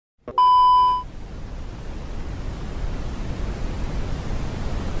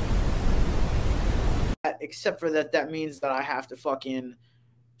except for that means that I have to fucking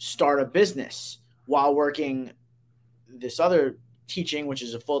start a business while working this other teaching, which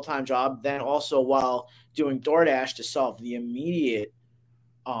is a full-time job, then also while doing DoorDash to solve the immediate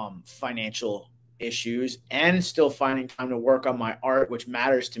financial issues, and still finding time to work on my art, which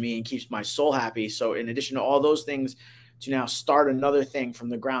matters to me and keeps my soul happy. So in addition to all those things, to now start another thing from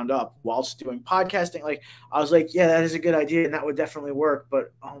the ground up whilst doing podcasting, like I was like, yeah, that is a good idea and that would definitely work.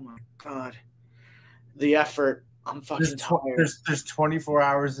 But oh my God, the effort. I'm fucking tired. There's 24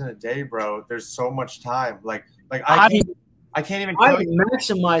 hours in a day, bro. There's so much time. Like I can't even. I'm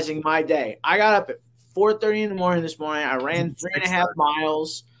maximizing my day. I got up at 4:30 in the morning this morning. I ran 3.5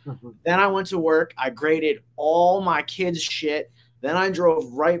 miles. Then I went to work. I graded all my kids' shit. Then I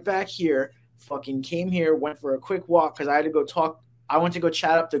drove right back here. Fucking came here, went for a quick walk because I had to go talk. I went to go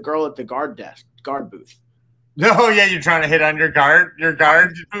chat up the girl at the guard booth. No, yeah, you're trying to hit on your guard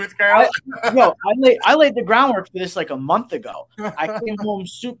booth girl. I laid the groundwork for this like a month ago. I came home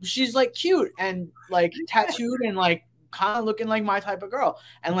super. She's like cute and like tattooed and like kind of looking like my type of girl.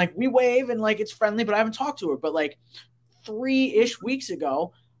 And like we wave and like it's friendly, but I haven't talked to her. But like 3-ish weeks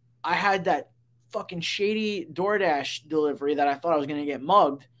ago, I had that fucking shady DoorDash delivery that I thought I was gonna get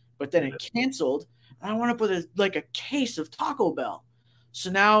mugged, but then it canceled. And I went up with a case of Taco Bell. So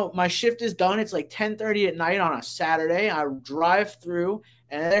now my shift is done. It's like 10:30 at night on a Saturday. I drive through,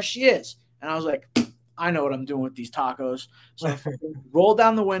 and there she is. And I was like, I know what I'm doing with these tacos. So I roll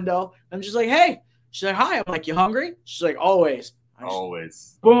down the window. I'm just like, hey. She's like, hi. I'm like, you hungry? She's like, always.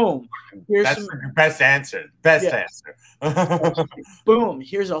 Always. Boom. That's the best answer. Answer. Boom.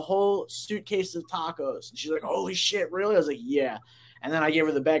 Here's a whole suitcase of tacos. And she's like, holy shit, really? I was like, yeah. And then I gave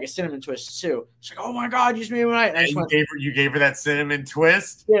her the bag of cinnamon twists too. She's like, oh my God, you just made me right. And you gave her that cinnamon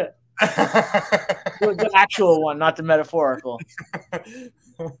twist? Yeah. The actual one, not the metaphorical.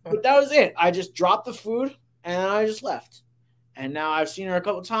 But that was it. I just dropped the food and I just left. And now I've seen her a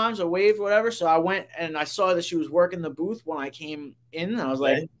couple times. I waved, whatever. So I went and I saw that she was working the booth when I came in. And I was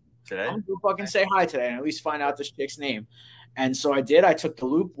like, I'm going to fucking say hi today and at least find out this chick's name. And so I did. I took the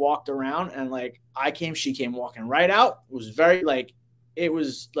loop, walked around, and like she came walking right out. It was very like, it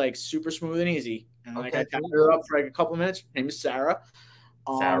was like super smooth and easy. And like I tapped her up for like a couple minutes. Her name is Sarah.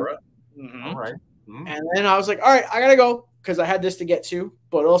 Sarah. All right. And then I was like, all right, I gotta go because I had this to get to,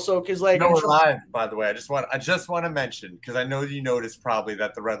 but also because like we're live, by the way. I just want to mention because I know you noticed probably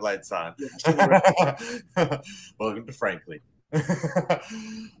that the red light's on. Welcome to Frankly.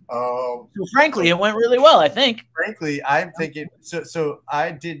 So frankly, it went really well, I think. Frankly, I'm thinking so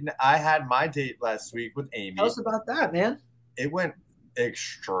I had my date last week with Amy. Tell us about that, man. It went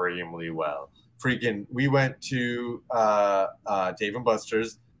extremely well. We went to Dave and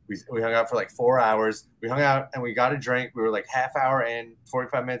Buster's. We hung out for like 4 hours. We hung out and we got a drink. We were like half hour in,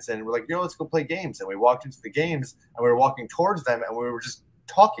 45 minutes in. We're like, yo, let's go play games. And we walked into the games and we were walking towards them and we were just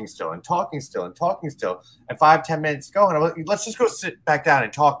talking still and talking still and talking still. And 5-10 minutes go and I was like, let's just go sit back down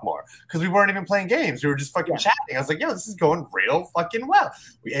and talk more because we weren't even playing games. We were just fucking chatting. I was like, yo, this is going real fucking well.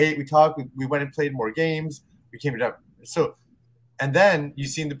 We ate, we talked, we went and played more games. We came to and then you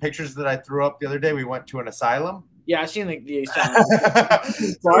seen the pictures that I threw up the other day. We went to an asylum. Yeah, I've seen the asylum.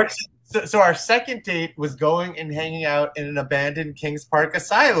 So our second date was going and hanging out in an abandoned Kings Park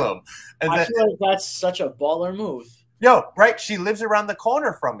asylum. And I feel like that's such a baller move. Yo, right? She lives around the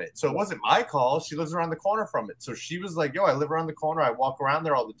corner from it. So it wasn't my call. She lives around the corner from it. So she was like, yo, I live around the corner. I walk around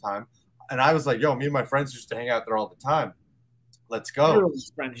there all the time. And I was like, yo, me and my friends used to hang out there all the time. Let's go.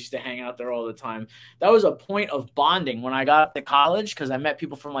 Everyone's friends used to hang out there all the time. That was a point of bonding when I got to college because I met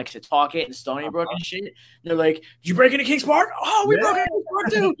people from like Setauket and Stony Brook and shit. They're like, "Did you break into Kings Park? Oh, we broke into Kings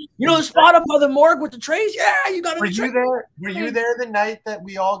Park too. You know the spot up by the morgue with the trays? Yeah, you got it. Were you there? Were you there the night that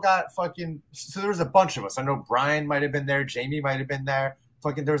we all got fucking? So there was a bunch of us. I know Brian might have been there. Jamie might have been there.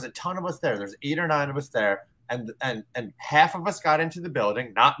 Fucking, there was a ton of us there. There's 8 or 9 of us there, and half of us got into the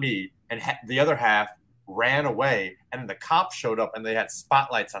building, not me, and the other half ran away, and the cops showed up and they had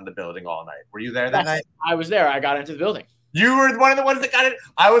spotlights on the building all night. Were you there that night? I was there. I got into the building. You were one of the ones that got it.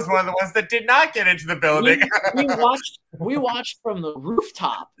 I was one of the ones that did not get into the building. We watched from the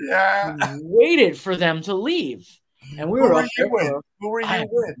rooftop. Yeah. We waited for them to leave. And we were up there. Who were you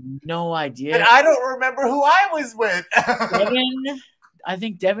with? No idea. And I don't remember who I was with. I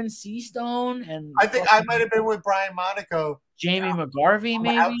think Devin Seastone and I think I might have been with Brian Monaco. Jamie McGarvey,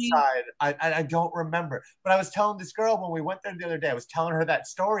 maybe outside. I don't remember, but I was telling this girl when we went there the other day. I was telling her that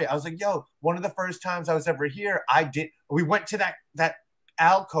story. I was like, "Yo, one of the first times I was ever here, we went to that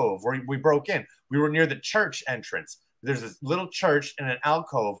alcove where we broke in. We were near the church entrance. There's this little church in an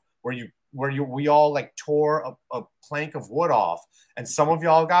alcove where we all like tore a plank of wood off, and some of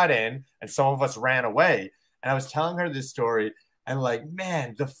y'all got in, and some of us ran away. And I was telling her this story, and like,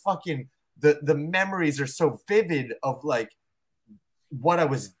 man, the memories are so vivid of like what I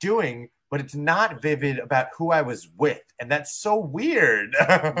was doing, but it's not vivid about who I was with, and that's so weird.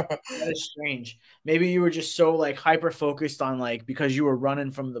 That is strange. Maybe you were just so like hyper focused on like because you were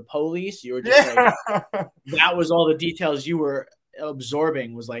running from the police, you were just like that was all the details you were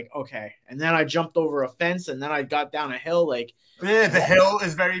absorbing was like okay, and then I jumped over a fence, and then I got down a hill. Like yeah, the hill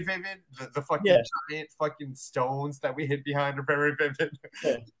is very vivid. The fucking giant fucking stones that we hid behind are very vivid.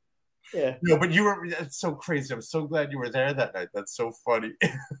 Yeah. Yeah. No, but it's so crazy. I'm so glad you were there that night. That's so funny.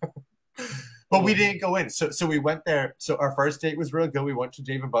 But we didn't go in. So we went there. So our first date was real good. We went to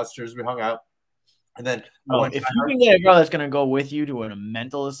Dave and Buster's. We hung out. And then if you can get a girl that's gonna go with you to a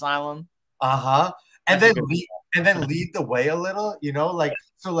mental asylum. And then lead the way a little, you know, like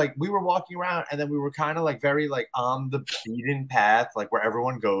so like we were walking around, and then we were kind of like very like on the beaten path, like where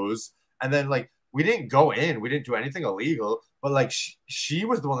everyone goes. And then like we didn't go in, we didn't do anything illegal, but like she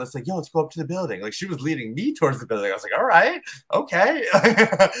was the one that's like, yo, let's go up to the building. Like she was leading me towards the building. I was like, all right, okay,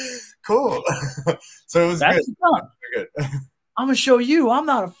 cool. So it was good. I'm gonna show you. I'm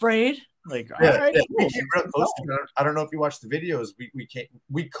not afraid. Like, all right, cool. We came real close to it. I don't know if you watched the videos.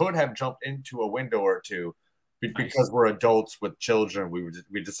 We could have jumped into a window or two, because we're adults with children.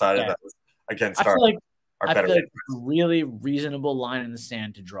 We decided that was against our better. Like a really reasonable line in the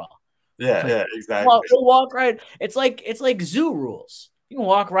sand to draw. Yeah, exactly. We'll walk right. It's like zoo rules. You can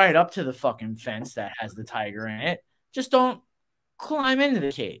walk right up to the fucking fence that has the tiger in it. Just don't climb into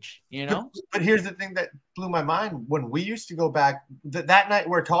the cage, you know? But here's the thing that blew my mind. When we used to go back, that night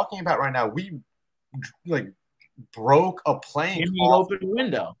we're talking about right now, we like broke a plank off open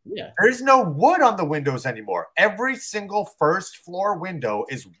window. Yeah. There's no wood on the windows anymore. Every single first floor window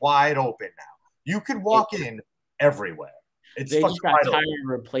is wide open now. You could walk in everywhere. They just got tired of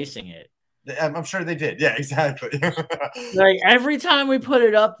replacing it. I'm sure they did. Yeah, exactly. Like every time we put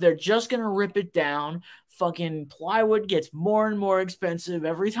it up, they're just gonna rip it down. Fucking plywood gets more and more expensive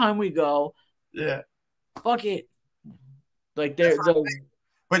every time we go. Yeah. Fuck it. Like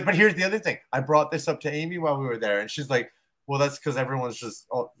but here's the other thing. I brought this up to Amy while we were there, and she's like, well, that's because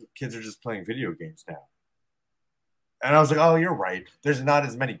kids are just playing video games now. And I was like, oh, you're right. There's not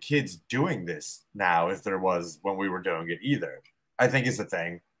as many kids doing this now as there was when we were doing it either. I think is the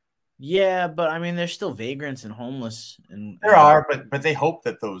thing. Yeah, but I mean, there's still vagrants and homeless. There are, but they hope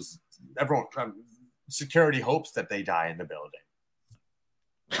that security hopes that they die in the building.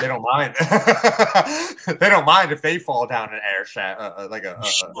 They don't mind. They don't mind if they fall down an air shaft, like a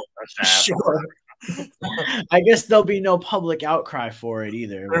shaft. Sure. I guess there'll be no public outcry for it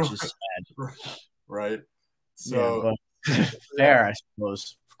either, which is sad. Right. So yeah, fair, I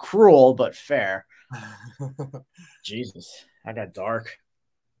suppose. Cruel, but fair. Jesus, I got dark.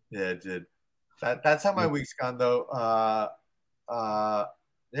 Yeah, it did. That's how my week's gone, though.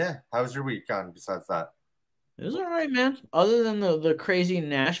 Yeah. How's your week gone besides that? It was all right, man. Other than the crazy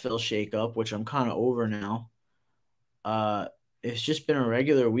Nashville shakeup, which I'm kind of over now. It's just been a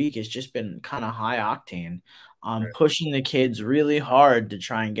regular week. It's just been kind of high octane. Pushing the kids really hard to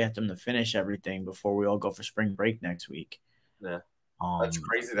try and get them to finish everything before we all go for spring break next week. Yeah. That's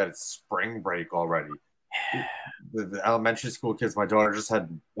crazy that it's spring break already. The elementary school kids, my daughter just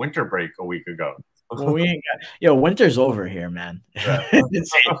had winter break a week ago. Well, winter's over here, man. Yeah.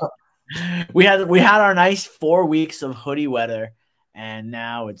 we had our nice 4 weeks of hoodie weather, and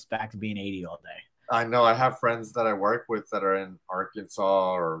now it's back to being 80 all day. I know. I have friends that I work with that are in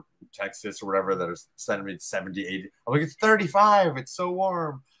Arkansas or Texas or whatever that are sending me 70, 80. I'm like, it's 35. It's so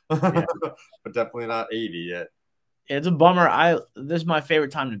warm. Yeah. But definitely not 80 yet. It's a bummer. This is my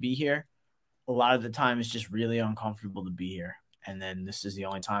favorite time to be here. A lot of the time it's just really uncomfortable to be here. And then this is the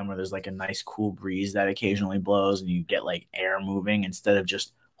only time where there's like a nice cool breeze that occasionally blows and you get like air moving instead of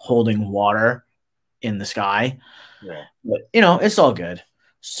just holding water in the sky. Yeah. But, it's all good.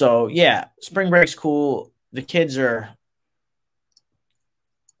 So, yeah, spring break's cool. The kids are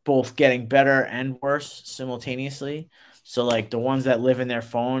both getting better and worse simultaneously. So, like, the ones that live in their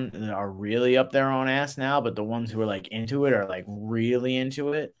phone are really up their own ass now, but the ones who are, like, into it are, like, really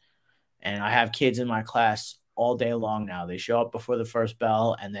into it. And I have kids in my class all day long now. They show up before the first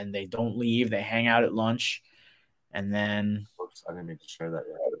bell, and then they don't leave. They hang out at lunch, and then... Oops, I didn't mean to share that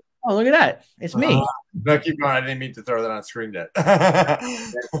yet. Oh, look at that. It's me. No, keep going. I didn't mean to throw that on screen yet.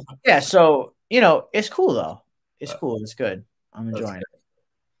 Yeah, so, it's cool, though. It's cool. It's good. I'm enjoying it.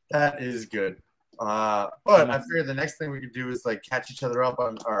 That is good. But I figured the next thing we could do is like catch each other up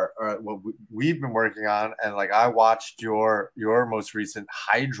on our what we've been working on, and like I watched your most recent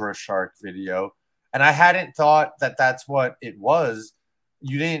Hydra Shark video, and I hadn't thought that that's what it was.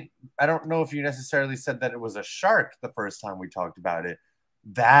 You didn't. I don't know if you necessarily said that it was a shark the first time we talked about it.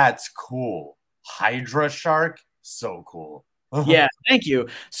 That's cool. Hydra Shark, so cool. Yeah, thank you.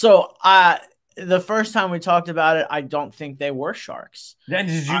 So, the first time we talked about it, I don't think they were sharks. Then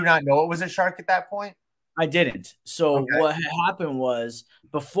did you not know it was a shark at that point? I didn't. So Okay. what had happened was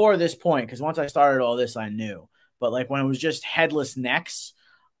before this point, because once I started all this, I knew. But like when it was just headless necks,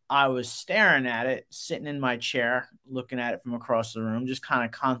 I was staring at it, sitting in my chair, looking at it from across the room, just kind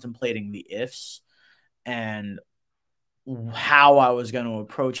of contemplating the ifs and how I was going to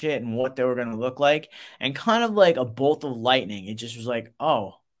approach it and what they were going to look like. And kind of like a bolt of lightning, it just was like,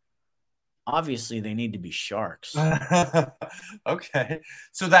 oh, obviously they need to be sharks. Okay.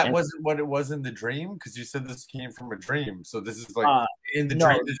 So that wasn't what it was in the dream? Because you said this came from a dream. So this is like in the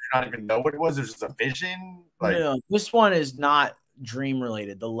dream, did you not even know what it was? It was just a vision? Like, no, this one is not dream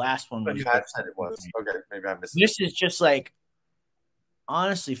related. The last one was. You had said it was. Okay, maybe I missed it. This is just like,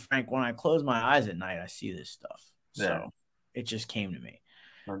 honestly, Frank, when I close my eyes at night, I see this stuff. So it just came to me.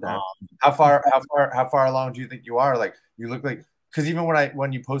 How far along do you think you are? Like, you look like, because even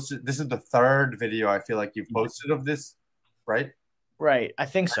when you posted, this is the third video I feel like you've posted of this, right? Right, I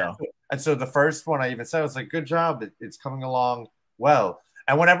think so. And so the first one I even said, I was like, good job, it's coming along well.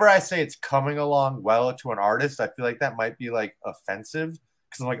 And whenever I say it's coming along well to an artist, I feel like that might be like offensive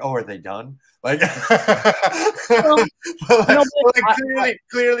because I'm like, oh, are they done? Like,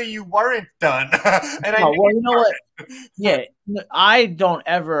 clearly you weren't done. And well, you know what? Yeah, I don't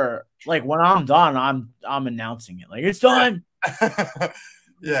ever like when I'm done. I'm announcing it like it's done.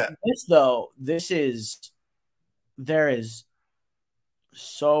 Yeah. There is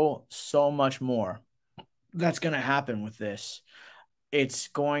so much more that's gonna happen with this. It's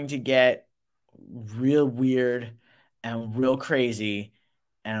going to get real weird and real crazy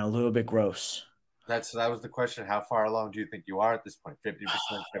and a little bit gross. That was the question. How far along do you think you are at this point? 50%,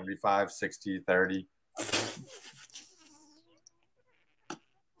 75, 60, 30?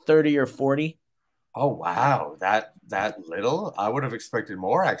 30 or 40. Oh, wow. That little? I would have expected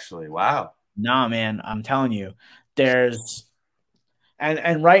more, actually. Wow. Nah, man, I'm telling you. There's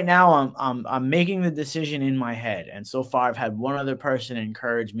and right now I'm making the decision in my head. And so far I've had one other person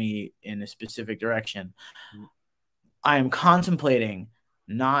encourage me in a specific direction. I am contemplating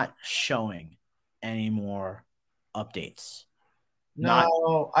not showing any more updates.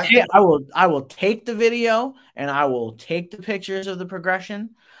 No, I will take the video and I will take the pictures of the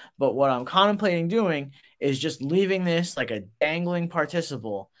progression. But what I'm contemplating doing is just leaving this like a dangling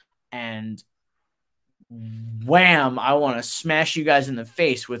participle, and wham, I want to smash you guys in the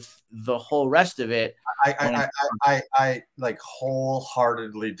face with the whole rest of it. I like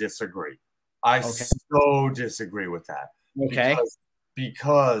wholeheartedly disagree. I so disagree with that. Okay.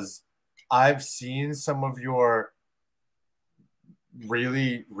 Because I've seen some of your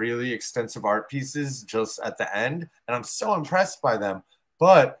really, really extensive art pieces just at the end, and I'm so impressed by them.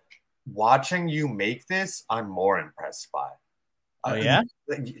 But watching you make this, I'm more impressed by. Oh, yeah?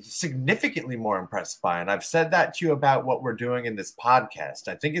 Significantly more impressed by. And I've said that to you about what we're doing in this podcast.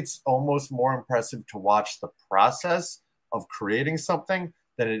 I think it's almost more impressive to watch the process of creating something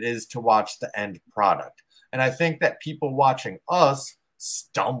than it is to watch the end product. And I think that people watching us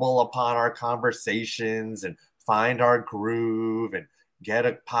stumble upon our conversations and find our groove and get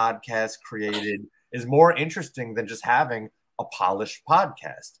a podcast created is more interesting than just having a polished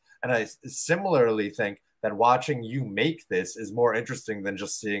podcast. And I similarly think that watching you make this is more interesting than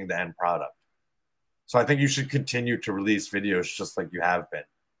just seeing the end product. So I think you should continue to release videos just like you have been.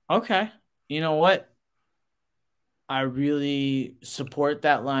 Okay. You know what? I really support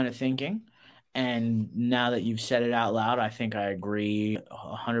that line of thinking. And now that you've said it out loud, I think I agree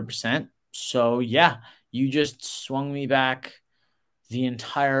 100%. So yeah, you just swung me back the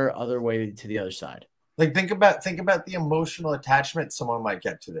entire other way to the other side. Like think about the emotional attachment someone might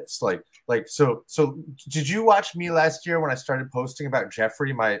get to this. So did you watch me last year when I started posting about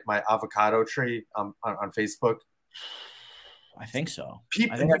Jeffrey, my avocado tree on Facebook? I think so.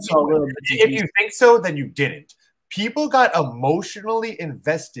 If you think so, then you didn't. People got emotionally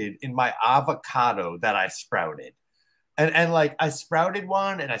invested in my avocado that I sprouted. And like I sprouted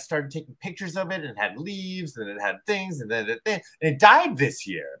one and I started taking pictures of it and it had leaves and it had things and it died this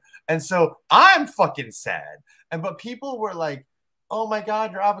year. And so I'm fucking sad. But people were like, oh my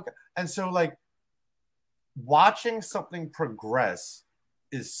God, your avocado. And so like watching something progress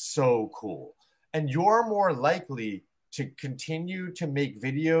is so cool. And you're more likely to continue to make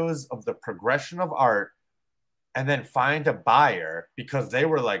videos of the progression of art and then find a buyer because they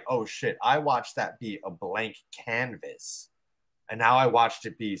were like, oh shit, I watched that be a blank canvas and now I watched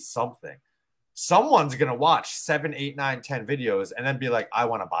it be something. Someone's going to watch 7, 8, 9, 10 videos and then be like, I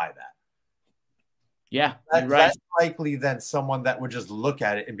want to buy that. Yeah, That's right. likely than someone that would just look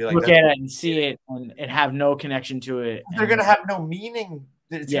at it and be like, look at it and see it and have no connection to it. They're going to have no meaning.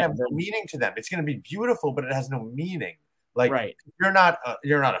 It's Yeah. going to have no meaning to them. It's going to be beautiful, but it has no meaning. Like Right. you're not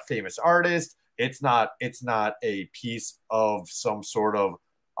a famous artist. It's not a piece of some sort of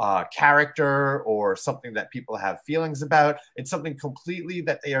character or something that people have feelings about. It's something completely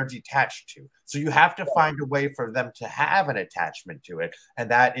that they are detached to. So you have to find a way for them to have an attachment to it,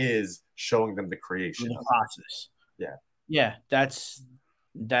 and that is showing them the creation The process. Yeah. Yeah,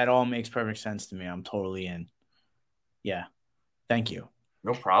 that all makes perfect sense to me. I'm totally in. Yeah. Thank you.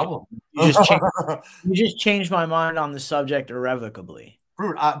 No problem. You just changed my mind on the subject irrevocably.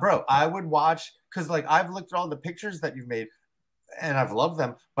 Bro, I would watch because like I've looked at all the pictures that you've made and I've loved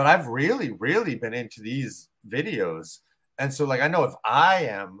them, but I've really, really been into these videos. And so like I know if I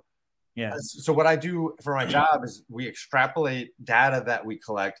am, yeah. So what I do for my job is we extrapolate data that we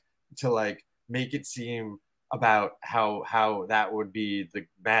collect to like make it seem about how that would be the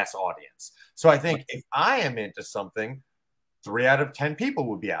mass audience. So I think if I am into something, 3 out of 10 people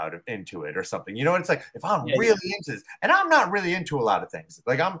would be into it or something. You know, it's like if I'm really into this, and I'm not really into a lot of things.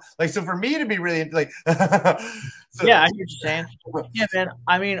 Like I'm like, so for me to be really into like, so, yeah, I hear what you're saying. Yeah, man.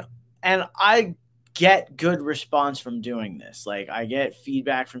 I mean, and I get good response from doing this. Like I get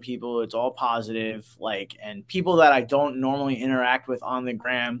feedback from people. It's all positive. Like, and people that I don't normally interact with on the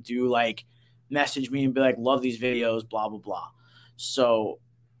gram do like message me and be like, love these videos, blah, blah, blah. So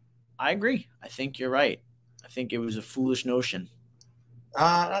I agree. I think you're right. I think it was a foolish notion.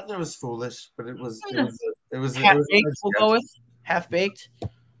 Not that it was foolish, but it was half baked. We'll go with half baked.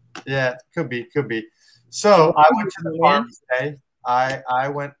 Yeah, could be. So I went to the farm today. I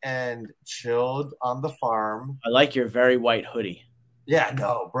went and chilled on the farm. I like your very white hoodie. Yeah,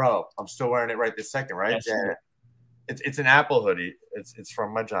 no, bro. I'm still wearing it right this second, right? Yeah. It's an Apple hoodie. It's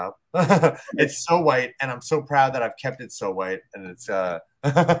from my job. It's so white, and I'm so proud that I've kept it so white. And it's yeah.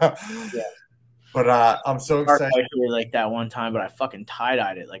 But I'm so excited. I really like that one time, but I fucking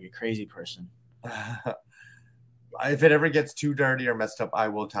tie-dyed it like a crazy person. If it ever gets too dirty or messed up, I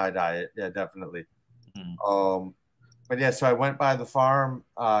will tie-dye it. Yeah, definitely. But yeah, so I went by the farm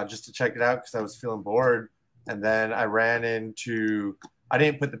just to check it out because I was feeling bored. And then I ran into, I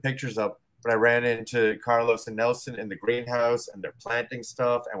didn't put the pictures up, but I ran into Carlos and Nelson in the greenhouse and they're planting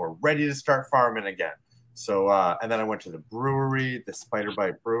stuff and we're ready to start farming again. So, and then I went to the brewery, the Spider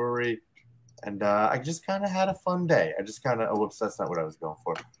Bite Brewery. And I just kind of had a fun day. I just kind of, whoops, that's not what I was going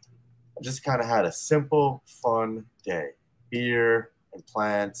for. I just kind of had a simple, fun day. Beer and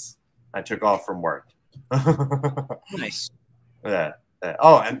plants. I took off from work. Nice. Yeah.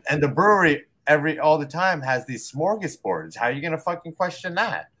 Oh, and the brewery all the time has these smorgasbords. How are you going to fucking question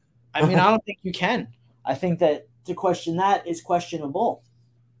that? I mean, I don't think you can. I think that to question that is questionable.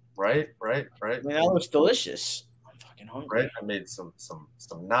 Right. I mean, that looks delicious. Hungry. Right, I made some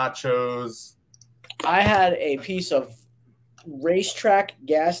nachos. I had a piece of Racetrack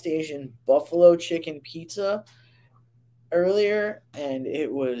gas station buffalo chicken pizza earlier, and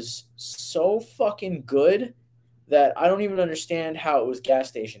it was so fucking good that I don't even understand how it was gas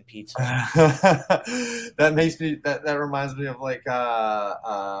station pizza. That makes me that reminds me of like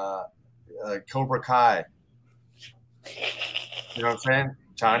Cobra Kai. You know what I'm saying,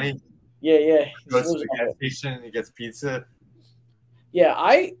 Johnny? Yeah. He goes to the gas station and he gets pizza. Yeah,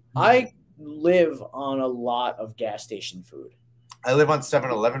 I live on a lot of gas station food. I live on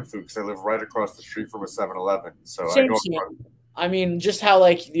 7-Eleven food because I live right across the street from a 7-Eleven. So I go. I mean, just how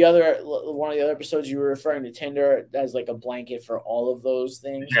like one of the other episodes you were referring to Tinder as like a blanket for all of those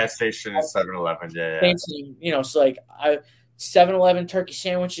things. The gas station is 7-Eleven. Yeah. You know, so like 7-Eleven turkey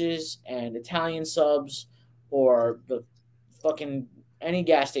sandwiches and Italian subs, or the fucking any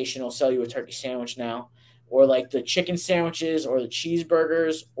gas station will sell you a turkey sandwich now, or like the chicken sandwiches or the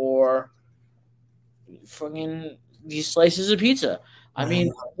cheeseburgers or fucking these slices of pizza. I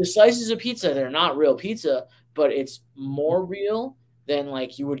mean, the slices of pizza, they're not real pizza, but it's more real than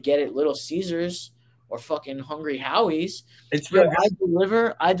like you would get at Little Caesars or fucking Hungry Howie's. It's real.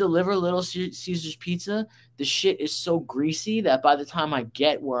 I deliver Little Caesars pizza. The shit is so greasy that by the time I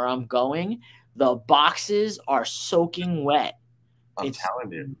get where I'm going, the boxes are soaking wet. I'm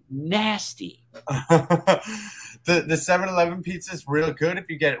telling you, nasty. The 7-Eleven pizza is real good if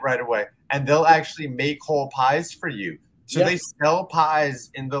you get it right away, and they'll actually make whole pies for you So they sell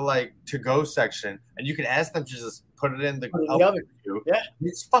pies in the like to-go section, and you can ask them to just put it in the oven. Yeah,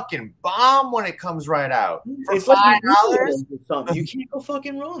 it's fucking bomb when it comes right out. For it's $5 or something. You can't go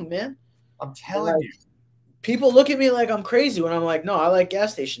fucking wrong, man. I'm telling you. People look at me like I'm crazy when I'm like, no, I like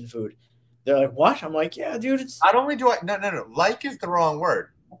gas station food. They're like, what? I'm like, yeah, dude. It's not only do I no. Like is the wrong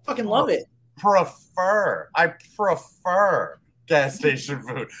word. I fucking love it. I prefer gas station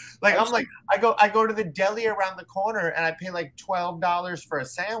food. Like I'm like I go to the deli around the corner and I pay like $12 for a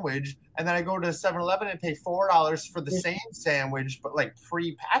sandwich, and then I go to 7-Eleven and pay $4 for the same sandwich, but like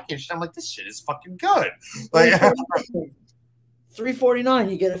pre-packaged. I'm like, this shit is fucking good. Like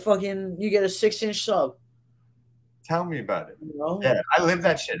 $3.49, you get a 6-inch sub. Tell me about it. You know? Yeah, I live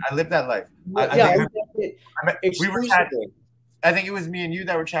that shit. I live that life. We were chatting. I think it was me and you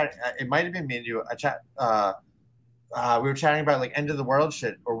that were chatting. It might have been me and you. We were chatting about like end of the world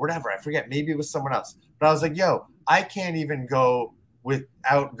shit or whatever. I forget. Maybe it was someone else. But I was like, yo, I can't even go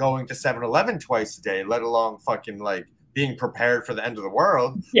without going to 7-Eleven twice a day, let alone fucking like being prepared for the end of the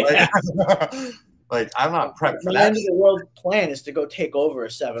world. Yeah. Like I'm not prepped for that. My end of the world plan is to go take over a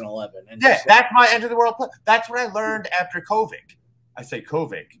 7-Eleven. That's my end of the world plan. That's what I learned after COVID. I say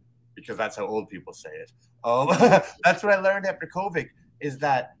COVID because that's how old people say it. That's what I learned after COVID is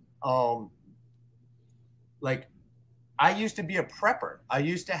that like I used to be a prepper. I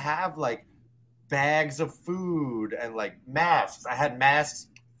used to have like bags of food and like masks. I had masks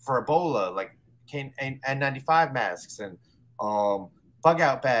for Ebola, like N95 masks and bug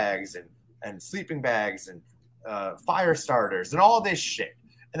out bags and sleeping bags and fire starters and all this shit.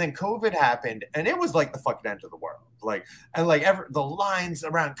 And then COVID happened, and it was like the fucking end of the world. Like, and like the lines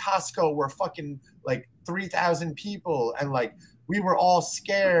around Costco were fucking like 3,000 people, and like we were all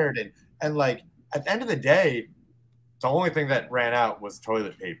scared. And like at the end of the day, the only thing that ran out was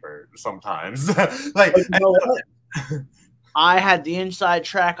toilet paper. Sometimes, like you know what? I had the inside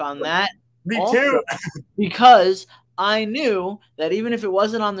track on that. Me too, because I knew that even if it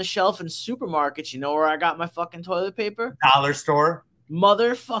wasn't on the shelf in supermarkets, you know where I got my fucking toilet paper? Dollar store.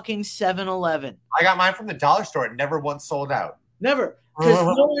 Motherfucking 7-Eleven. I got mine from the dollar store. It never once sold out. Never.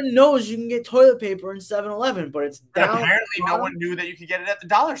 Because no one knows you can get toilet paper in 7-Eleven, but it's down. Apparently no one knew that you could get it at the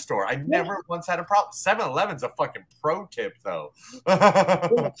dollar store. I never once had a problem. 7-Eleven's a fucking pro tip, though.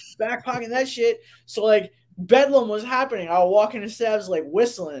 Backpocketing that shit. So, like, Bedlam was happening. I would walk into Sav's, like,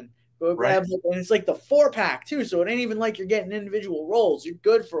 whistling. Go grab it, and it's like the 4-pack too, so it ain't even like you're getting individual rolls. You're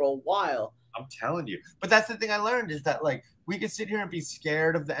good for a while. I'm telling you. But that's the thing I learned is that like we could sit here and be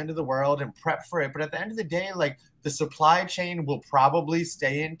scared of the end of the world and prep for it, but at the end of the day, like the supply chain will probably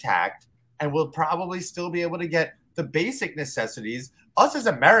stay intact and we'll probably still be able to get the basic necessities. Us as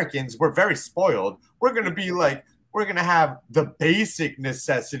Americans, we're very spoiled. We're gonna be like we're gonna have the basic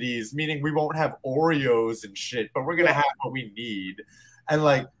necessities, meaning we won't have Oreos and shit, but we're gonna have what we need.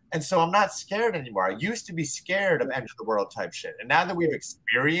 And so I'm not scared anymore. I used to be scared of end of the world type shit. And now that we've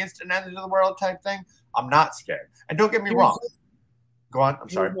experienced an end of the world type thing, I'm not scared. And don't get me wrong. Go on. I'm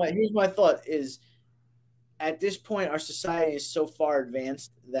sorry. Here's my thought is at this point, our society is so far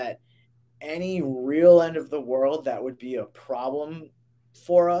advanced that any real end of the world that would be a problem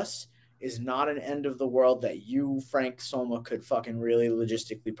for us is not an end of the world that you, Frank Soma, could fucking really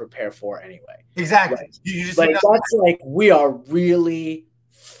logistically prepare for anyway. Exactly. Like, you just that's like we are really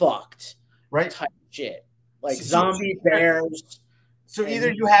fucked, right? Type shit like zombie bears. So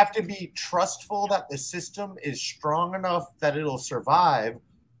either you have to be trustful that the system is strong enough that it'll survive,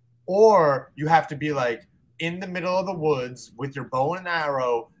 or you have to be like in the middle of the woods with your bow and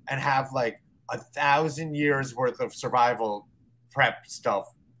arrow and have like 1,000 years worth of survival prep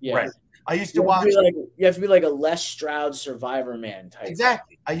stuff. Yeah. Right. I used to watch. You have to be like a Les Stroud Survivor Man type.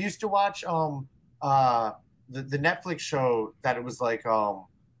 Exactly. I used to watch the Netflix show that it was like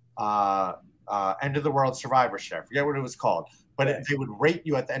End of the World Survivor show. I forget what it was called, but they would rate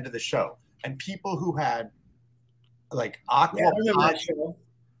you at the end of the show. And people who had like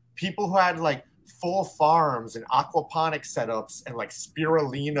people who had like full farms and aquaponic setups and like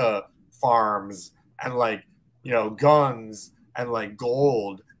spirulina farms and like, you know, guns and like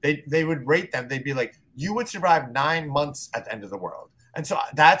gold, they would rate them. They'd be like, you would survive 9 months at the end of the world. And so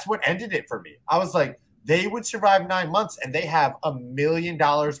that's what ended it for me. I was like, they would survive 9 months and they have $1 million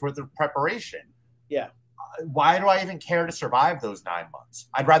worth of preparation. Yeah. Why do I even care to survive those 9 months?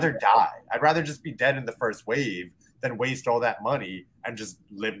 I'd rather die. I'd rather just be dead in the first wave than waste all that money and just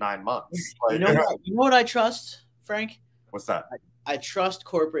live 9 months. Like, you know what I trust, Frank? What's that? I trust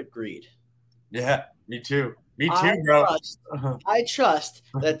corporate greed. Yeah, me too. Me too, bro. I trust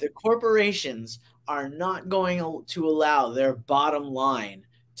that the corporations are not going to allow their bottom line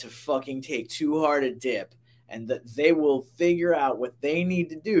to fucking take too hard a dip and that they will figure out what they need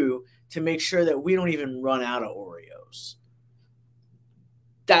to do to make sure that we don't even run out of Oreos.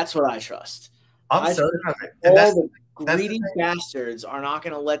 That's what I trust. I'm certain of it. And all the greedy bastards are not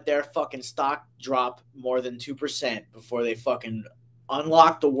going to let their fucking stock drop more than 2% before they fucking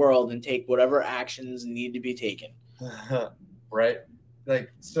unlock the world and take whatever actions need to be taken. Right?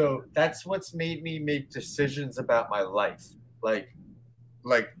 Like, so that's what's made me make decisions about my life. Like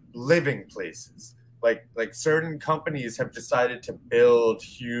living places. Like certain companies have decided to build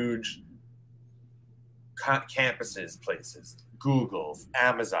huge campuses, places. Google,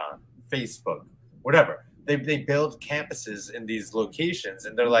 Amazon, Facebook, whatever. They build campuses in these locations,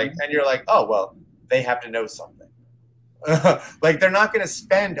 and they're like, and you're like, oh well, they have to know something. Like, they're not going to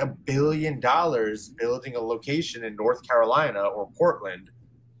spend $1 billion building a location in North Carolina or Portland,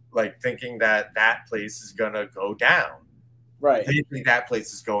 like thinking that place is going to go down. Right. They think that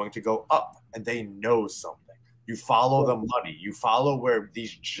place is going to go up, and they know something. You follow the money. You follow where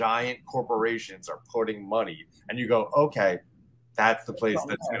these giant corporations are putting money, and you go, okay, that's the place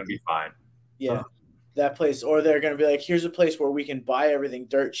that's going to be fine. Yeah, that place. Or they're going to be like, here's a place where we can buy everything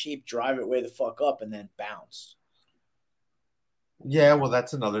dirt cheap, drive it way the fuck up, and then bounce. Yeah, well,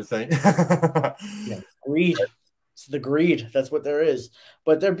 that's another thing. Yeah, greed. It's the greed. That's what there is.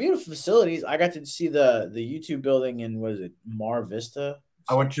 But they're beautiful facilities. I got to see the YouTube building in, what is it, Mar Vista?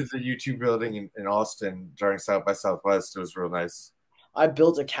 I went to the YouTube building in Austin during South by Southwest. It was real nice. I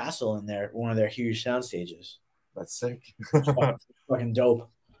built a castle in there, one of their huge sound stages. That's sick. Fucking dope.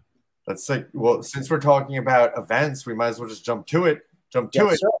 That's sick. Well, since we're talking about events, we might as well just jump to it. Sir.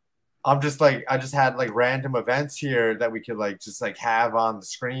 I just had like random events here that we could like just like have on the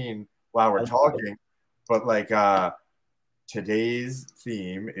screen while we're talking. But like today's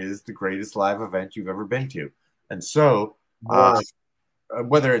theme is the greatest live event you've ever been to. And so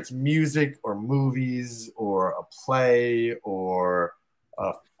whether it's music or movies or a play or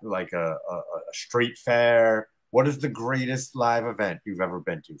like a street fair, what is the greatest live event you've ever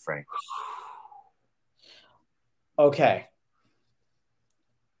been to, Frank? Okay.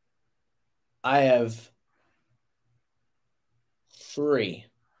 I have 3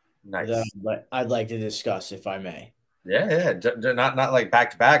 that I'd like to discuss, if I may. Yeah. Not like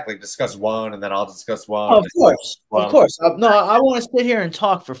back to back. Like, discuss one, and then I'll discuss one. Oh, of course. No, I want to sit here and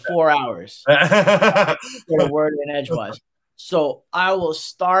talk for 4 hours. Get a word in edgewise. So I will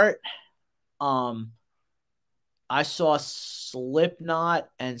start. I saw Slipknot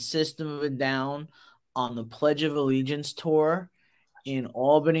and System of a Down on the Pledge of Allegiance tour in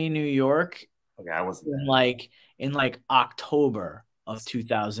Albany, New York. Okay, I was in October of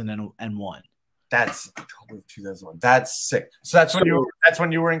 2001. That's October of 2001. That's sick. So that's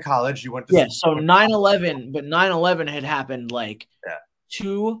when you were in college. You went to So 9/11, but 9/11 had happened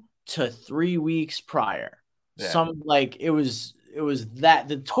 2 to 3 weeks prior. Yeah. It was that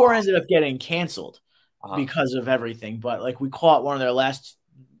the tour ended up getting canceled because of everything, but we caught one of their last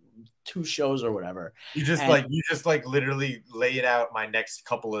 2 shows or whatever. You just literally laid out my next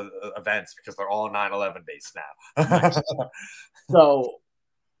couple of events because they're all 9/11 based now. So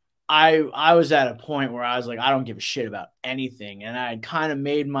I was at a point where I was like, I don't give a shit about anything, and I had kind of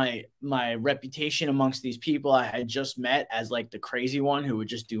made my reputation amongst these people I had just met as the crazy one who would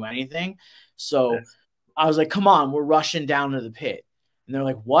just do anything. So I was like, come on, we're rushing down to the pit. And they're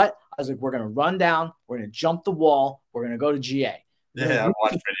like, what? I was like, we're going to run down. We're going to jump the wall. We're going to go to GA. Yeah, I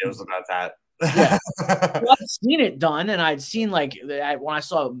watched videos about that. Yeah. Well, I'd seen it done, and I'd seen when I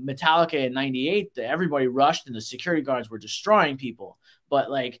saw Metallica in '98, everybody rushed and the security guards were destroying people. But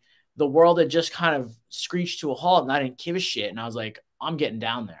the world had just kind of screeched to a halt, and I didn't give a shit. And I was like, I'm getting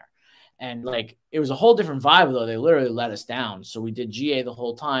down there. And it was a whole different vibe, though. They literally let us down. So we did GA the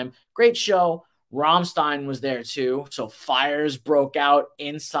whole time. Great show. Rammstein was there too. So fires broke out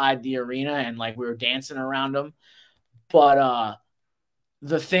inside the arena, and we were dancing around them. But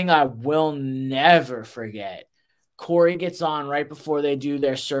the thing I will never forget, Corey gets on right before they do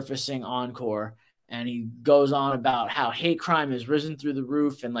their surfacing encore, and he goes on about how hate crime has risen through the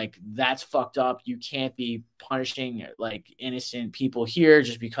roof, and that's fucked up. You can't be punishing innocent people here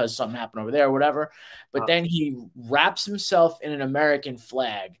just because something happened over there or whatever. But then he wraps himself in an American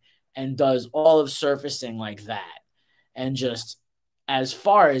flag and does all of surfacing like that. And just as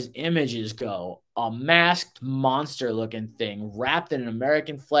far as images go, a masked monster looking thing wrapped in an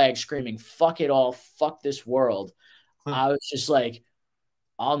American flag screaming, fuck it all, fuck this world. I was just like,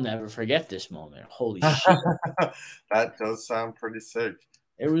 I'll never forget this moment. Holy shit. That does sound pretty sick.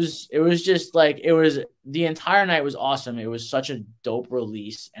 It was just the entire night was awesome. It was such a dope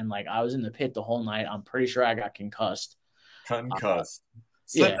release. And I was in the pit the whole night. I'm pretty sure I got concussed.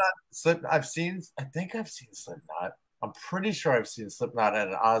 Yeah. I've seen. I think I've seen Slipknot. I'm pretty sure I've seen Slipknot at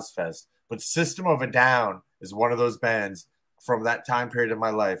an Ozfest. But System of a Down is one of those bands from that time period of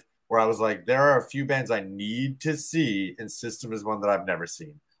my life where I was like, there are a few bands I need to see, and System is one that I've never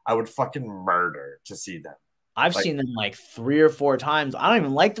seen. I would fucking murder to see them. I've Like, seen them like 3 or 4 times. I don't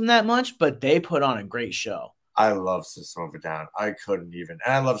even like them that much, but they put on a great show. I love System of a Down. I couldn't even.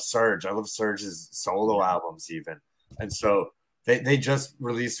 And I love Surge. I love Surge's solo albums even. And so they just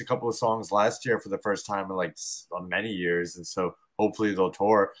released a couple of songs last year for the first time in like many years. And so hopefully they'll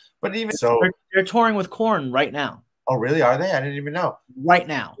tour. But even so, they're touring with Korn right now. Oh, really? Are they? I didn't even know. Right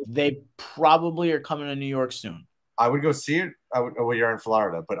now. They probably are coming to New York soon. I would go see it. I would. Well, you're in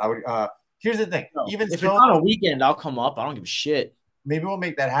Florida, but I would. Here's the thing. No, Even if so, it's on a weekend, I'll come up. I don't give a shit. Maybe we'll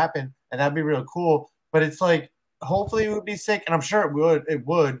make that happen, and that'd be real cool. But it's like, hopefully, it would be sick, and I'm sure it would. It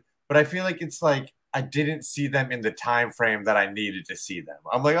would. But I feel like it's like I didn't see them in the time frame that I needed to see them.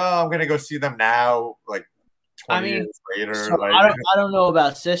 I'm like, oh, I'm gonna go see them now, like 20 years later. So like, I don't know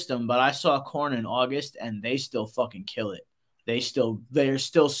about System, but I saw Korn in August, and they still fucking kill it. They're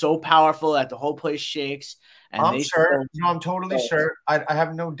still so powerful that the whole place shakes. And I'm sure. No, I'm totally sure. I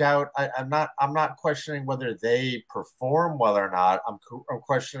have no doubt. I'm not questioning whether they perform well or not. I'm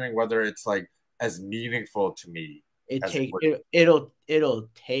questioning whether it's like as meaningful to me. It'll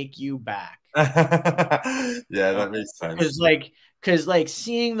take you back. Yeah, that makes sense. Because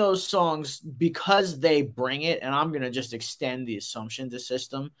seeing those songs, because they bring it, and I'm gonna just extend the assumption to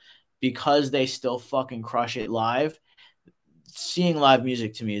System, because they still fucking crush it live. Seeing live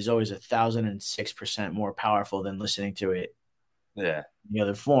music to me is always 1,006% more powerful than listening to it in the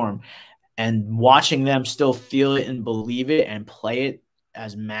other form. And watching them still feel it and believe it and play it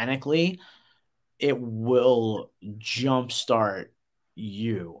as manically, it will jumpstart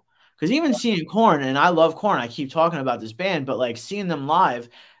you. Because even seeing Korn, and I love Korn, I keep talking about this band, but like seeing them live,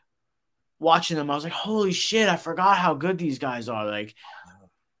 watching them, I was like, holy shit, I forgot how good these guys are. Like,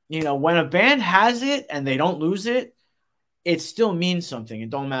 when a band has it and they don't lose it, it still means something. It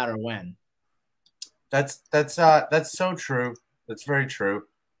don't matter when. That's so true. That's very true.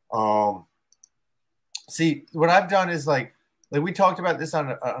 See, what I've done is like we talked about this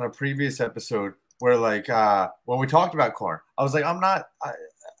on a previous episode where when we talked about Korn, I was like,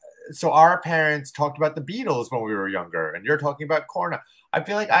 so our parents talked about the Beatles when we were younger, and you're talking about Korn. I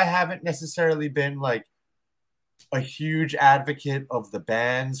feel like I haven't necessarily been like a huge advocate of the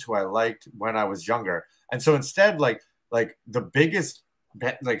bands who I liked when I was younger, and so instead, like the biggest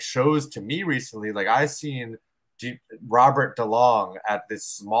shows to me recently, like I seen Robert DeLong at this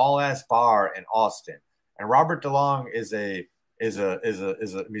small ass bar in Austin, and Robert DeLong is a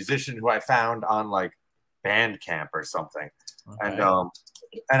musician who I found on like Bandcamp or something, okay.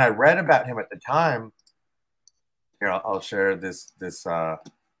 And I read about him at the time. Here, I'll share this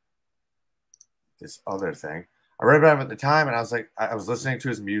other thing. I read about him at the time, and I was like, I was listening to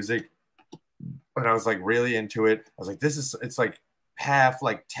his music. But I was like really into it. I was like, it's like half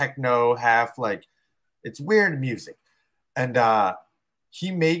like techno, half like it's weird music. And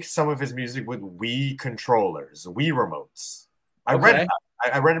he makes some of his music with Wii controllers, Wii remotes. I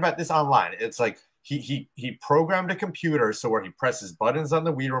read about this online. It's like he programmed a computer so where he presses buttons on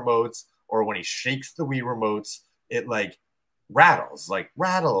the Wii remotes, or when he shakes the Wii remotes, it like rattles, like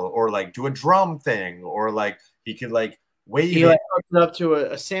rattle, or like do a drum thing, or like he could like wave it up to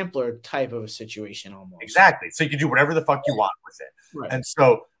a sampler type of a situation almost. Exactly. So you can do whatever the fuck you want with it. Right. And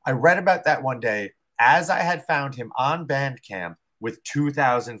so I read about that one day as I had found him on Bandcamp with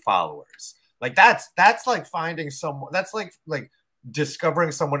 2,000 followers. Like that's like finding someone. That's like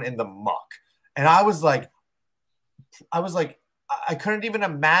discovering someone in the muck. And I was like, I couldn't even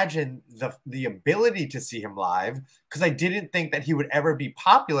imagine the ability to see him live because I didn't think that he would ever be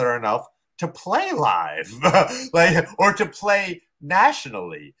popular enough to play live, or to play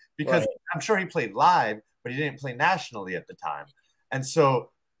nationally, because I'm sure he played live, but he didn't play nationally at the time. And so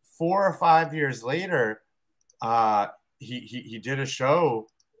 4 or 5 years later, he did a show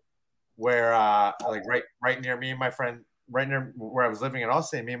where right near me and my friend, right near where I was living in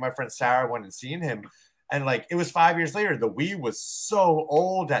Austin, me and my friend Sarah went and seen him. And like it was 5 years later. The Wii was so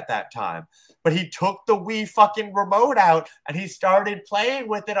old at that time, but he took the Wii fucking remote out and he started playing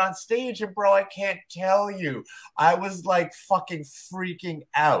with it on stage. And bro, I can't tell you, I was like fucking freaking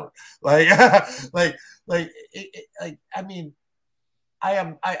out. Like, I mean,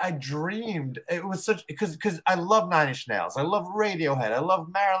 I dreamed it was such because I love Nine Inch Nails, I love Radiohead, I love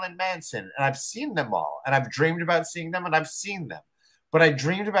Marilyn Manson, and I've seen them all, and I've dreamed about seeing them, and I've seen them. But I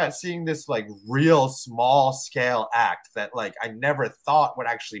dreamed about seeing this like real small scale act that like I never thought would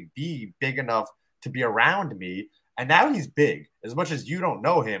actually be big enough to be around me. and now he's big. As much as you don't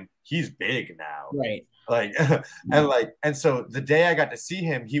know him, he's big now. Right. Like and so the day I got to see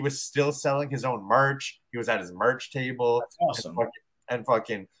him, he was still selling his own merch. He was at his merch table. That's awesome. And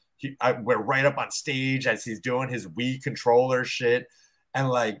fucking we're right up on stage as he's doing his Wii controller shit. And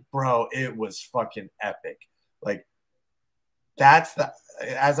like, bro, it was fucking epic. Like, that's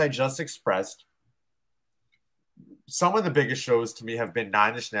as I just expressed, some of the biggest shows to me have been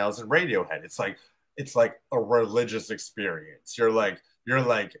Nine Inch Nails and Radiohead. It's like a religious experience. You're like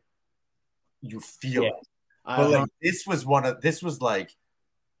you feel it. But like this was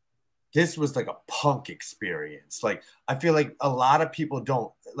like a punk experience. Like I feel like a lot of people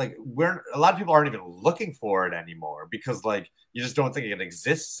don't like a lot of people aren't even looking for it anymore because like you just don't think it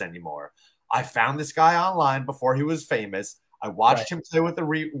exists anymore. I found this guy online before he was famous. I watched him play with a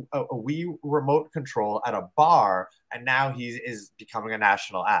Wii remote control at a bar, and now he is becoming a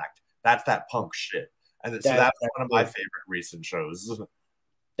national act. That's that punk shit. And so that's one of my favorite recent shows.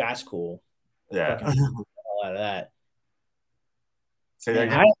 That's cool. Yeah. Hell out of that. Say that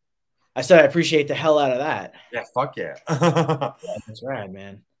again. I said I appreciate the hell out of that. Yeah, fuck yeah. That's rad,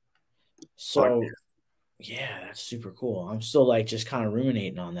 man. So yeah, that's super cool. I'm still like just kind of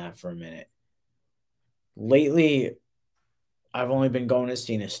ruminating on that for a minute. Lately, I've only been going to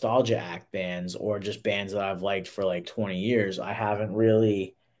see nostalgia act bands or just bands that I've liked for like 20 years. I haven't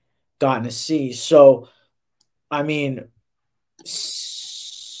really gotten to see. So, I mean,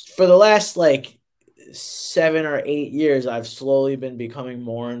 for the last like 7 or 8 years, I've slowly been becoming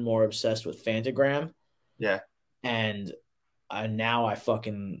more and more obsessed with Phantogram. Yeah. And now I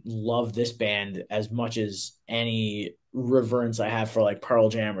fucking love this band as much as any reverence I have for like Pearl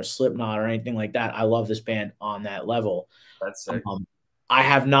Jam or Slipknot or anything like that. I love this band on that level. That's sick. I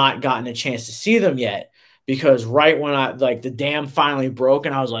have not gotten a chance to see them yet because right when the dam finally broke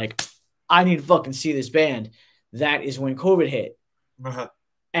and I was like, I need to fucking see this band. That is when COVID hit.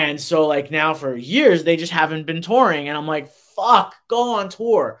 And so like now for years, they just haven't been touring. And I'm like, fuck, go on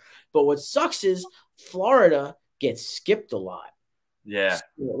tour. But what sucks is Florida gets skipped a lot. Yeah. So,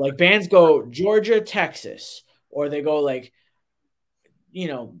 like bands go Georgia, Texas, or they go like,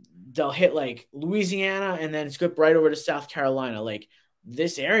 they'll hit like Louisiana and then skip right over to South Carolina. Like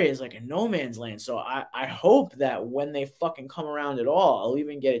this area is like a no man's land. So I hope that when they fucking come around at all, I'll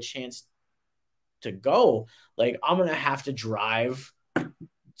even get a chance to go. Like I'm going to have to drive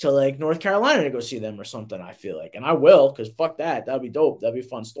to like North Carolina to go see them or something, I feel like. And I will, because fuck that. That'd be dope. That'd be a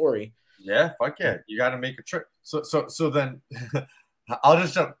fun story. Yeah, fuck yeah. You got to make a trip. So then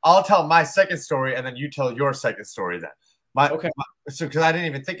I'll tell my second story and then you tell your second story then. So because I didn't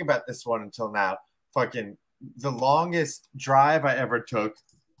even think about this one until now. Fucking the longest drive I ever took.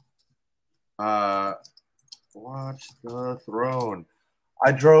 Watch the Throne.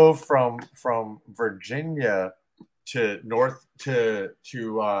 I drove from Virginia to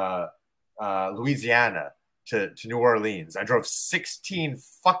Louisiana to New Orleans. I drove 16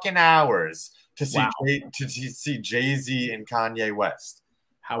 fucking hours to see Jay-Z and Kanye West.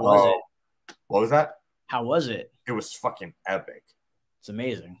 How was it? What was that? How was it? It was fucking epic. It's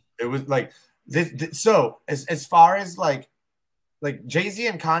amazing. It was like this so as far as like Jay-Z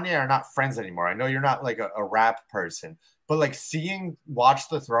and Kanye are not friends anymore. I know you're not like a rap person, but like seeing Watch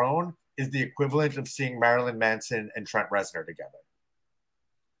the Throne is the equivalent of seeing Marilyn Manson and Trent Reznor together.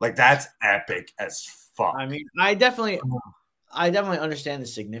 Like that's epic as fuck. I mean, I definitely understand the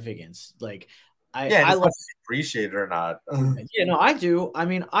significance. Like I like appreciate it or not. Yeah, no, I do. I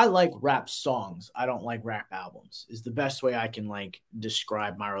mean, I like rap songs. I don't like rap albums. Is the best way I can like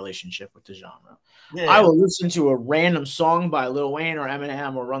describe my relationship with the genre. Yeah. I will listen to a random song by Lil Wayne or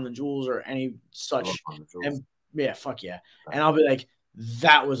Eminem or Run the Jewels or any such. And yeah, fuck yeah. And I'll be like,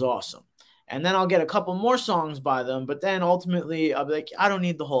 that was awesome. And then I'll get a couple more songs by them, but then ultimately I'll be like, I don't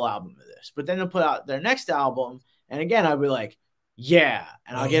need the whole album of this. But then they'll put out their next album, and again I'll be like, yeah,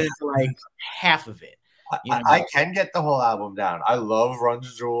 and I'll get into like half of it. I can get the whole album down. I love Run the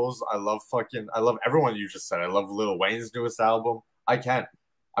Jewels. I love everyone you just said. I love Lil Wayne's newest album. I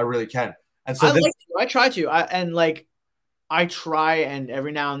really can. And so I try to. I try, and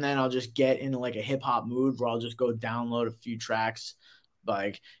every now and then I'll just get into like a hip hop mood where I'll just go download a few tracks.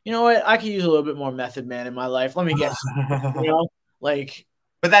 Like, you know what? I could use a little bit more Method Man in my life. Let me get some, like.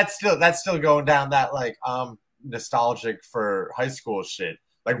 But that's still going down that like nostalgic for high school shit.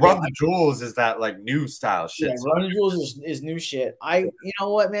 Like Run the Jewels is that like new style shit. Yeah, Run the Jewels is new shit. You know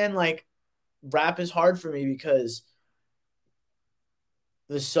what, man? Like, rap is hard for me because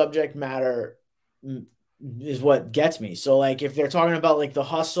the subject matter is what gets me. So like if they're talking about like the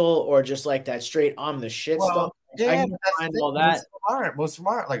hustle or just like that straight I'm the shit stuff, I Yeah, can but that's the find thing. all that. Most of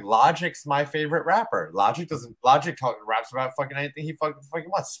them aren't. Like Logic's my favorite rapper. Logic raps about fucking anything he fucking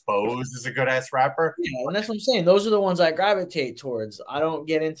wants. Spose is a good ass rapper. Yeah, and that's what I'm saying. Those are the ones I gravitate towards. I don't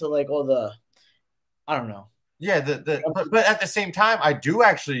get into like all the, I don't know. Yeah, but at the same time, I do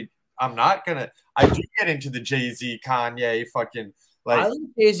get into the Jay-Z, Kanye, fucking I like like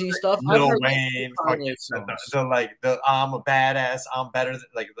Jay-Z stuff. I've Lil heard Wayne, fucking Kanye songs. the I'm a badass, I'm better than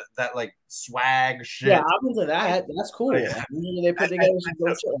like that like swag Yeah, shit. I'm into that. That's cool. Like, Usually they put together some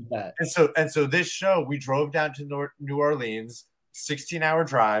dope shit like that. and so this show, we drove down to New Orleans, 16-hour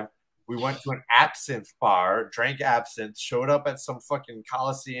drive. We went to an absinthe bar, drank absinthe, showed up at some fucking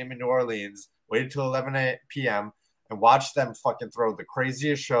Coliseum in New Orleans, waited till 11 p.m. and watched them fucking throw the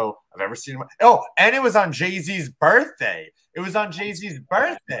craziest show I've ever seen. Oh, and it was on Jay-Z's birthday. It was on Jay-Z's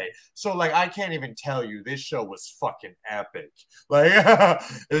birthday. So like I can't even tell you, this show was fucking epic. Like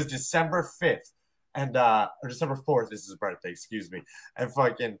it was December 5th and or December 4th, this is his birthday, excuse me. And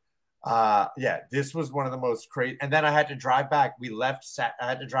fucking yeah, this was one of the most crazy. And then I had to drive back. I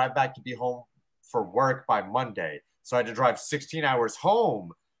had to drive back to be home for work by Monday. So I had to drive 16 hours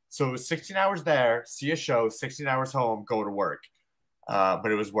home. So it was 16 hours there, see a show, 16 hours home, go to work. But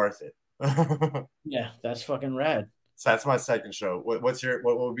it was worth it. Yeah, that's fucking rad. So that's my second show. What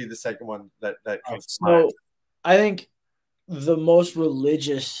would be the second one that comes to So mind? I think the most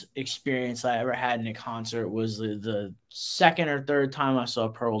religious experience I ever had in a concert was the second or third time I saw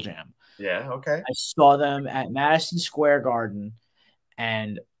Pearl Jam. Yeah, okay. I saw them at Madison Square Garden,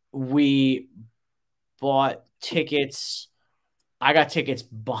 and we bought tickets. I got tickets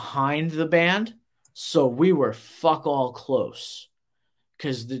behind the band, so we were fuck all close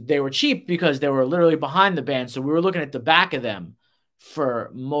because they were cheap because they were literally behind the band. So we were looking at the back of them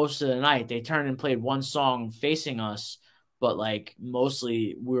for most of the night. They turned and played one song facing us, but like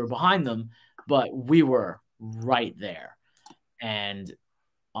mostly we were behind them, but we were right there. And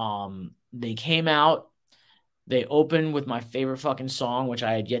they came out, they opened with my favorite fucking song, which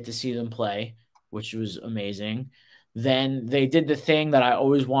I had yet to see them play, which was amazing. Then they did the thing that I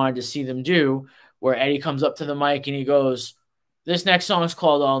always wanted to see them do, where Eddie comes up to the mic and he goes, "This next song is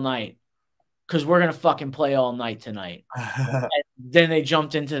called All Night because we're going to fucking play all night tonight." Then they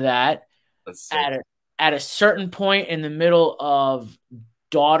jumped into that. At a certain point in the middle of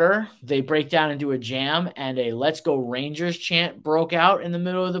Daughter, they break down and do a jam, and a "Let's Go Rangers" chant broke out in the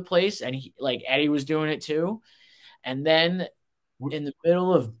middle of the place, and like Eddie was doing it too. And then in the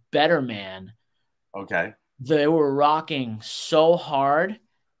middle of Better Man, okay, they were rocking so hard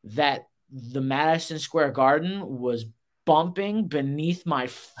that the Madison Square Garden was bumping beneath my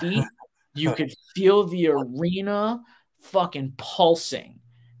feet. You could feel the arena fucking pulsing.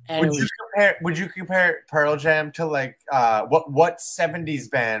 And would you compare Pearl Jam to like what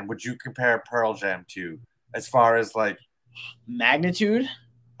 70s band would you compare Pearl Jam to as far as like magnitude?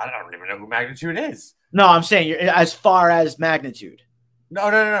 I don't even know who Magnitude is. No, I'm saying as far as magnitude.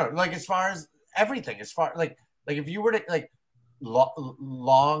 No. Like as far as everything, as far like if you were to like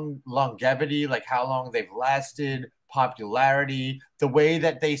longevity, like how long they've lasted, popularity, the way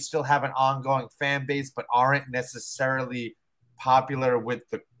that they still have an ongoing fan base but aren't necessarily popular with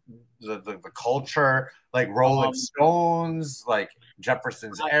the culture, like Rolling Stones, like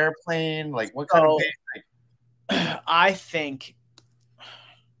Jefferson's Airplane, like what kind of band? Like, I think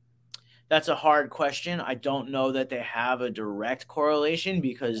that's a hard question. I don't know that they have a direct correlation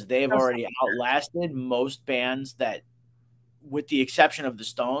because they've already outlasted most bands that, with the exception of the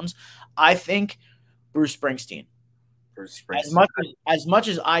Stones. I think Bruce Springsteen. As much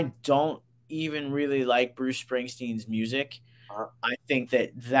as I don't even really like Bruce Springsteen's music, I think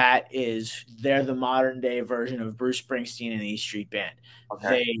that is they're the modern day version of Bruce Springsteen and the East Street Band. Okay.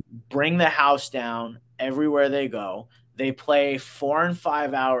 They bring the house down everywhere they go. They play 4 and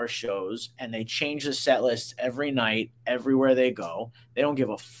 5 hour shows and they change the set list every night, everywhere they go. They don't give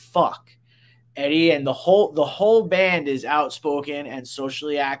a fuck. Eddie and the whole band is outspoken and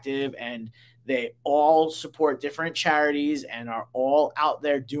socially active, and they all support different charities and are all out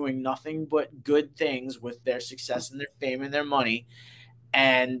there doing nothing but good things with their success and their fame and their money.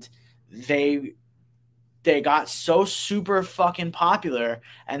 And they got so super fucking popular,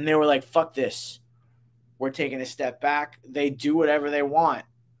 and they were like, fuck this. We're taking a step back. They do whatever they want,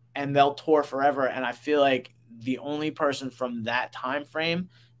 and they'll tour forever. And I feel like the only person from that time frame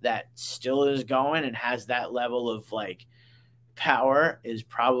that still is going and has that level of like power is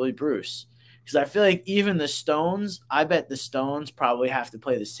probably Bruce. Because I feel like even the Stones, I bet the Stones probably have to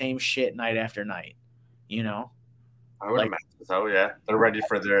play the same shit night after night. You know? I would imagine so, yeah. They're ready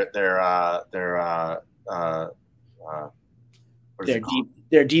for their what What is it called?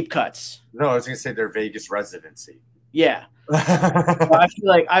 They're deep cuts. No, I was gonna say their Vegas residency. Yeah.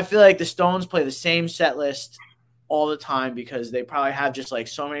 I feel like the Stones play the same set list all the time because they probably have just like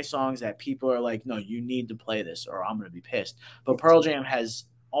so many songs that people are like, no, you need to play this or I'm gonna be pissed. But Pearl Jam has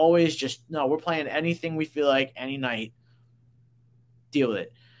always just no, we're playing anything we feel like any night. Deal with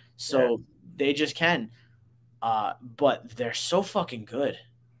it. So they just can. But they're so fucking good,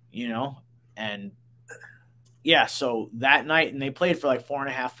 you know? And yeah, so that night, and they played for like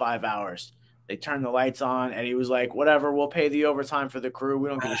 4.5, 5 hours. They turned the lights on, and he was like, whatever, we'll pay the overtime for the crew. We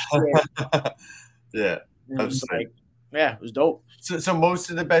don't give a shit. Yeah. Like, yeah, it was dope. So most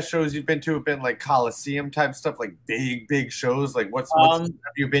of the best shows you've been to have been like Coliseum type stuff, like big shows. Like what's have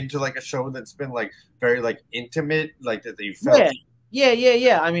you been to like a show that's been like very like intimate, like that you felt?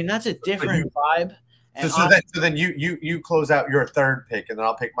 Yeah. I mean, that's a different vibe. So then you close out your third pick, and then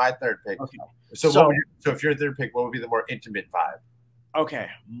I'll pick my third pick. Okay. So if your third pick, what would be the more intimate vibe? Okay,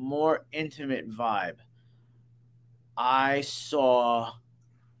 more intimate vibe. I saw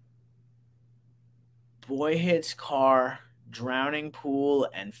Boy Hits Car, Drowning Pool,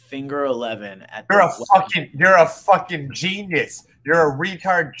 and Finger 11 at You're a fucking genius. You're a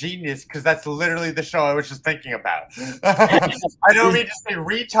retard genius because that's literally the show I was just thinking about. I don't mean to say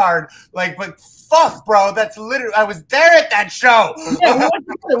retard, like, but fuck, bro. That's literally I was there at that show. Yeah,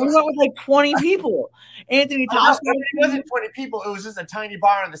 we went with like 20 people. Anthony Thomas. It wasn't 20 people. It was just a tiny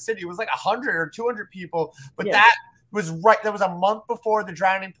bar in the city. It was like 100 or 200 people. But that was right. That was a month before the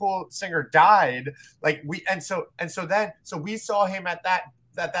Drowning Pool singer died. Like so we saw him at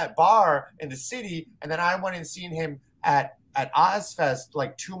that bar in the city, and then I went and seen him at Ozfest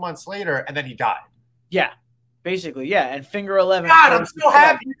like 2 months later, and then he died. Yeah, basically, yeah. And Finger 11. God, I'm so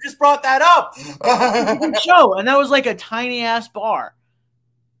happy you just brought that up. Show, and that was like a tiny ass bar.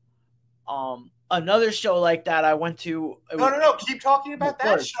 Another show like that I went to. No. Keep talking about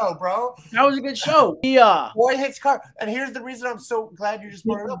that show, bro. That was a good show. Boy Hits Car. And here's the reason I'm so glad you just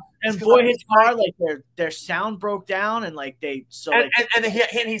brought it up. And Boy Hits Car, like their sound broke down, and like he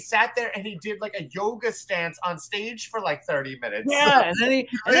sat there and he did like a yoga stance on stage for like 30 minutes. Yeah, and then he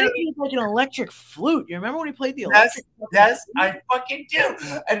played like an electric flute. You remember when he played the electric? Yes, I fucking do.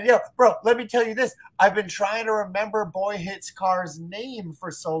 And bro, let me tell you this. I've been trying to remember Boy Hits Car's name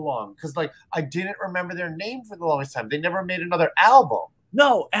for so long because like I didn't remember their name for the longest time. They never made another album.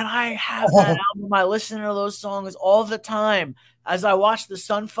 No, and I have that album. I listen to those songs all the time. As I watch the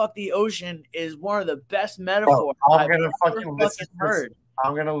sun fuck the ocean is one of the best metaphors I'm gonna fucking listen.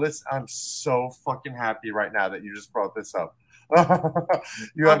 I'm gonna listen. I'm so fucking happy right now that you just brought this up.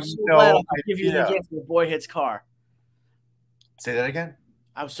 You have no idea. I'll give you the gift of Boy Hits Car. Say that again.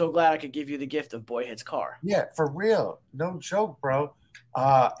 I'm so glad I could give you the gift of Boy Hits Car. Yeah, for real. No joke, bro.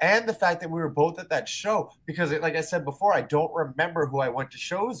 And the fact that we were both at that show, because like I said before, I don't remember who I went to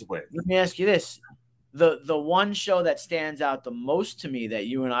shows with. Let me ask you this. The one show that stands out the most to me that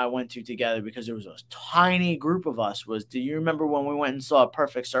you and I went to together because there was a tiny group of us was, do you remember when we went and saw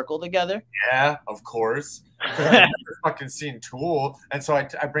Perfect Circle together? Yeah, of course. I've never fucking seen Tool. And so I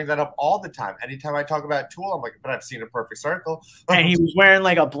bring that up all the time. Anytime I talk about Tool, I'm like, but I've seen a Perfect Circle. And he was wearing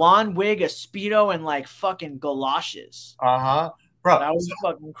like a blonde wig, a Speedo, and like fucking galoshes. Uh-huh. Bro, that was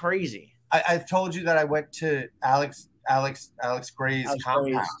fucking crazy. I've told you that I went to Alex Gray's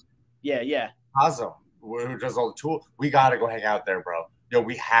compound. Yeah. Awesome. Who does all the Tool? We gotta go hang out there, bro.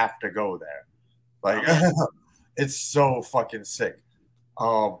 We have to go there. Like, it's so fucking sick.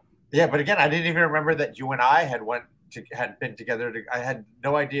 Yeah, but again, I didn't even remember that you and I had been together. I had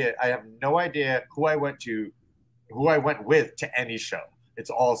no idea. I have no idea who I went with to any show.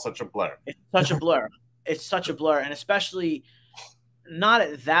 It's all such a blur. It's such a blur. It's such a blur, and especially not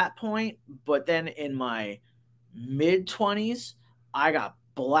at that point, but then in my mid-20s, I got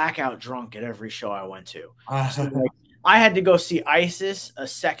blackout drunk at every show I went to. So, like, I had to go see ISIS a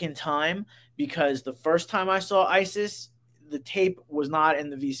second time because the first time I saw ISIS, the tape was not in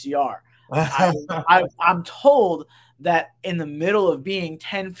the VCR. I'm told that in the middle of being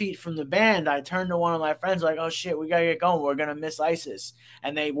 10 feet from the band, I turned to one of my friends like, oh shit, we gotta get going. We're gonna miss ISIS.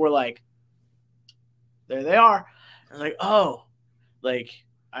 And they were like, there they are. I was like, oh, like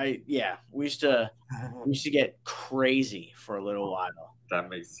we used to get crazy for a little while. That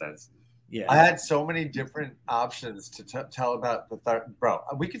makes sense. Yeah, I had so many different options to tell about the third. Bro,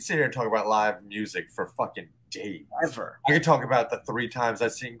 we could sit here and talk about live music for fucking days. Ever. I could talk about the 3 times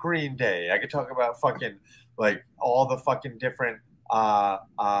I've seen Green Day. I could talk about fucking like all the fucking different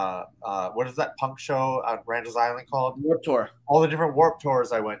what is that punk show on Randall's Island called? Warped Tour. All the different Warped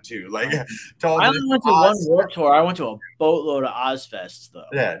Tours I went to. Like, I only went to one Warped Tour. I went to a boatload of Ozfests though.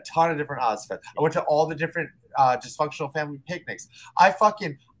 Yeah, a ton of different Ozfests. I went to all the different dysfunctional family picnics.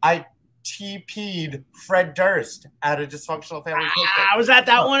 I TP'd Fred Durst at a dysfunctional family picnic. I was at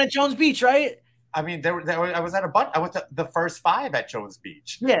that one at Jones Beach, right? I mean, I was at a bunch. I went to the first 5 at Jones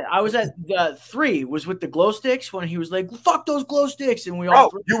Beach. Yeah, I was at 3. Was with the glow sticks when he was like, "Fuck those glow sticks," and we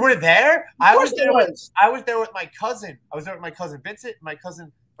all. Oh, you were there? I was there with my cousin. I was there with my cousin Vincent, my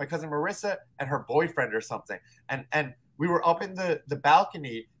cousin Marissa, and her boyfriend or something. And we were up in the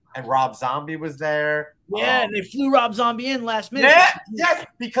balcony, and Rob Zombie was there. Yeah, and they flew Rob Zombie in last minute. Yeah, yes,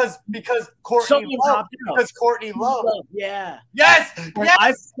 because Courtney Love. Yeah. Yes, yes.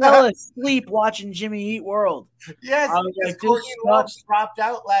 I fell asleep watching Jimmy Eat World. Yes, like, Courtney Love dropped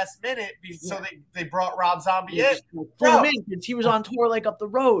out last minute, so they brought Rob Zombie in. Because he was on tour like up the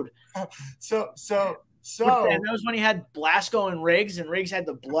road. So that was when he had Blasco and Riggs had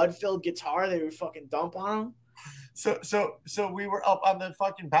the blood-filled guitar. They would fucking dump on him. So we were up on the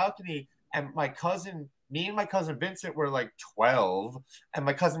fucking balcony, and me and my cousin Vincent were like 12, and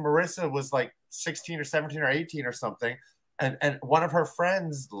my cousin Marissa was like 16 or 17 or 18 or something. And one of her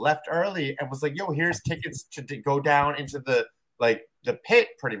friends left early and was like, "Yo, here's tickets to go down into the pit,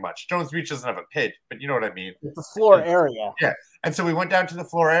 pretty much." Jones Beach doesn't have a pit, but you know what I mean. It's the floor area. Yeah. And so we went down to the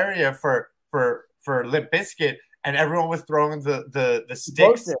floor area for Limp Bizkit, and everyone was throwing the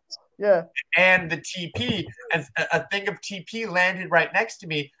sticks. Yeah. And the TP, and a thing of TP landed right next to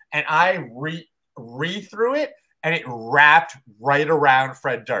me, and I re-threw it, and it wrapped right around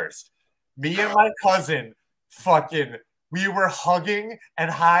Fred Durst. Me and my cousin we were hugging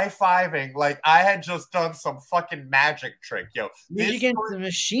and high-fiving like I had just done some fucking magic trick, yo. Rage Against the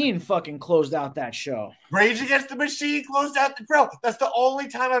Machine fucking closed out that show. Rage Against the Machine closed out the bro. That's the only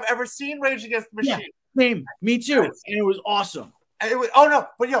time I've ever seen Rage Against the Machine. Yeah, same. Me too. And it was awesome. Oh no,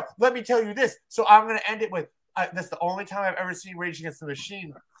 but yo, let me tell you this. So I'm gonna end it with that's the only time I've ever seen Rage Against the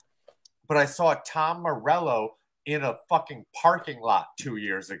Machine. But I saw Tom Morello in a fucking parking lot 2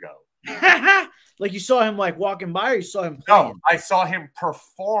 years ago. Like you saw him like walking by, or you saw him playing? No, I saw him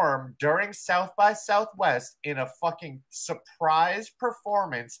perform during South by Southwest in a fucking surprise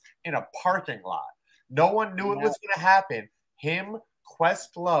performance in a parking lot. No one knew it was gonna happen. Him,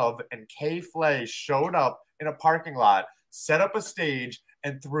 Questlove, and K-Flay showed up in a parking lot, set up a stage,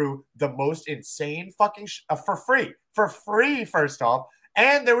 and threw the most insane fucking for free, first off,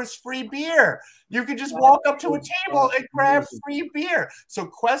 and there was free beer. You could just walk up to a table and grab free beer. So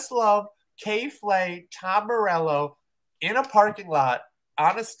Questlove, K-Flay, Tom Morello in a parking lot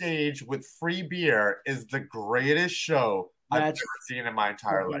on a stage with free beer is the greatest show I've ever seen in my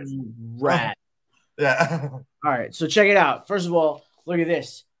entire life. Rad. Yeah. All right, so check it out. First of all, look at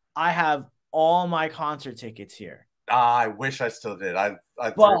this. I have all my concert tickets here. I wish I still did. I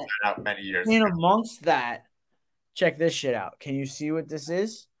threw that out many years ago. Amongst that, check this shit out. Can you see what this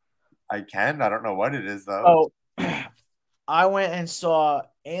is? I can. I don't know what it is, though. Oh, I went and saw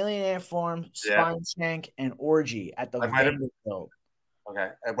Alien Ant Farm, Spineshank, and Orgy at the Vanderbilt. Okay.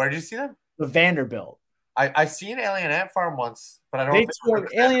 Where did you see them? The Vanderbilt. I seen Alien Ant Farm once, but I don't know.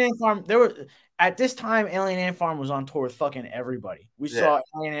 Alien Ant Farm. At this time, Alien Ant Farm was on tour with fucking everybody. We saw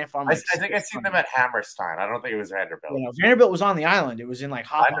Alien Ant Farm. I think I seen them at Hammerstein. I don't think it was Vanderbilt. Yeah, Vanderbilt was on the island. It was in like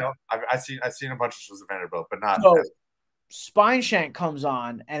Hop. I know. I seen a bunch of shows at Vanderbilt, but not. So, Spineshank comes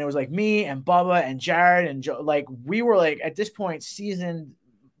on, and it was like me and Bubba and Jared and Joe. Like we were like at this point seasoned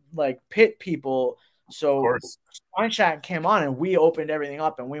like pit people. So Spineshank came on, and we opened everything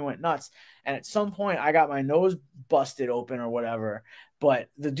up, and we went nuts. And at some point, I got my nose busted open or whatever. But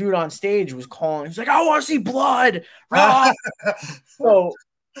the dude on stage was calling. He's like, "I want to see blood." So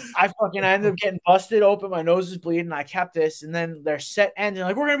I ended up getting busted open. My nose is bleeding. I kept this, and then their set ended.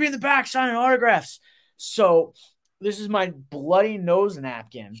 Like, we're gonna be in the back signing autographs. So this is my bloody nose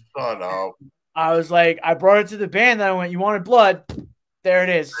napkin. Oh no! I was like, I brought it to the band. And I went, "You wanted blood? There it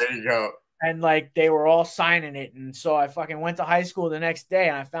is." There you go. And like they were all signing it, and so I fucking went to high school the next day,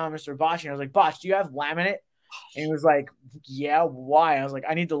 and I found Mr. Botch, and I was like, "Botch, do you have laminate?" And he was like, "Yeah, why?" I was like,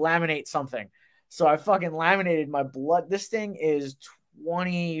 "I need to laminate something." So I fucking laminated my blood. This thing is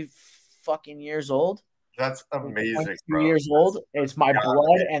 20 fucking years old. That's amazing, bro. Years old. It's my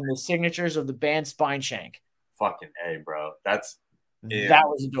blood and the signatures of the band Spineshank. Fucking A, bro. That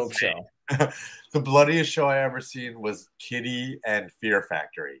was a dope show. The bloodiest show I ever seen was Kitty and Fear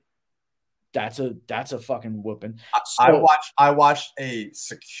Factory. That's a fucking whooping. I watched a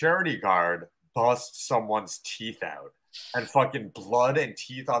security guard bust someone's teeth out and fucking blood and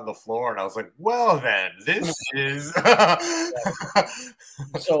teeth on the floor, and I was like, well then, this is so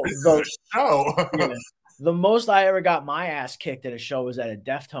the show. The most I ever got my ass kicked at a show was at a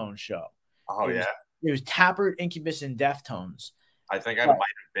Deftones show. Oh, it was Tappert, Incubus, and Deftones. I think I might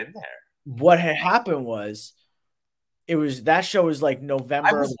have been there. What had happened was It was that show was like I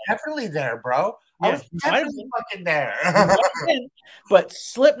November. was definitely there, bro. I Yeah, was you might have definitely been. fucking there. You might have been. But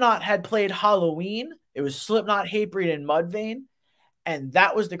Slipknot had played Halloween. It was Slipknot, Hatebreed, and Mudvayne, and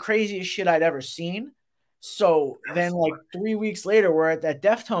that was the craziest shit I'd ever seen. So then, like 3 weeks later, we're at that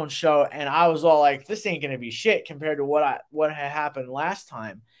Deftones show, and I was all like, "This ain't gonna be shit compared to what had happened last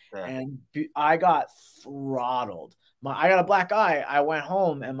time." Yeah. And I got throttled. I got a black eye. I went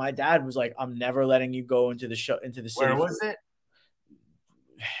home, and my dad was like, "I'm never letting you go into the show into the city." Where was it?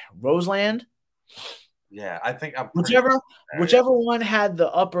 Roseland. Yeah, I think I'm whichever one had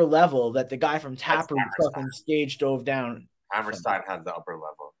the upper level that the guy from Taproot fucking stage dove down. Hammerstein had the upper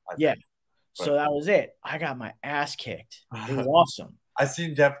level. Yeah. So that was it. I got my ass kicked. It was awesome. I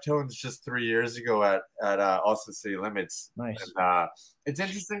seen Deftones just 3 years ago at Austin City Limits. Nice. And, it's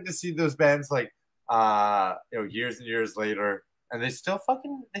interesting to see those bands like years and years later, and they still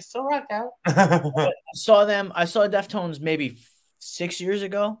rock out. I saw Deftones maybe 6 years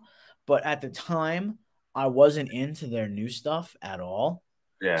ago, but at the time I wasn't into their new stuff at all.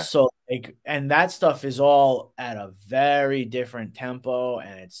 Yeah. So and that stuff is all at a very different tempo,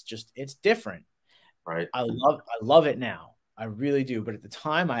 and it's different. Right. I love it now. I really do. But at the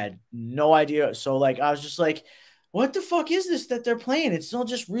time I had no idea. So like I was just like, what the fuck is this that they're playing? It's all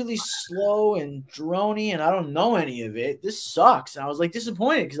just really slow and drony, and I don't know any of it. This sucks. And I was like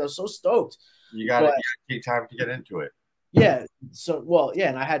disappointed because I was so stoked. You gotta take time to get into it. Yeah. So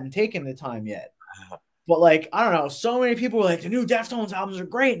and I hadn't taken the time yet. But like, I don't know, so many people were like, the new Deftones albums are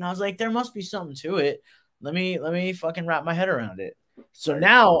great. And I was like, there must be something to it. Let me fucking wrap my head around it. So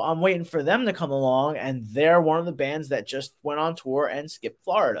now I'm waiting for them to come along, and they're one of the bands that just went on tour and skipped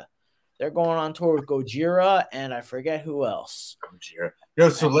Florida. They're going on tour with Gojira, and I forget who else. Gojira. Yo,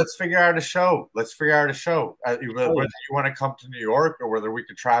 so let's figure out a show. Whether you want to come to New York or whether we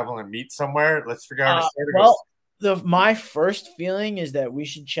could travel and meet somewhere. Let's figure out a show to go. My first feeling is that we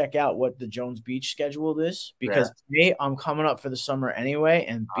should check out what the Jones Beach schedule is, because A, I'm coming up for the summer anyway,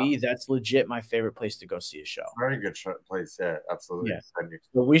 and B, that's legit my favorite place to go see a show. Very good place, yeah, absolutely. Yeah.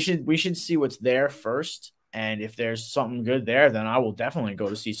 So we should see what's there first, and if there's something good there, then I will definitely go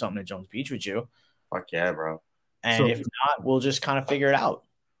to see something at Jones Beach with you. Fuck yeah, bro. And if not, we'll just kind of figure it out.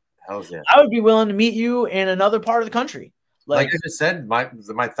 Hells yeah. I would be willing to meet you in another part of the country. Like I just said, my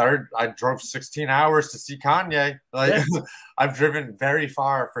third, I drove 16 hours to see Kanye. I've driven very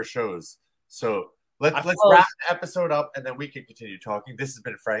far for shows. So let's wrap the episode up, and then we can continue talking. This has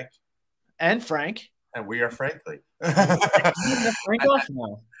been Frank. And Frank. And we are Frankly. Frank off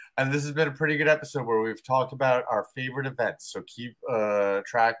now. And this has been a pretty good episode where we've talked about our favorite events. So keep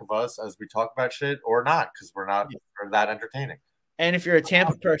track of us as we talk about shit, or not, because we're not that entertaining. And if you're a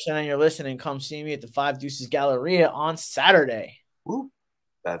Tampa person and you're listening, come see me at the Five Deuces Galleria on Saturday. Woo.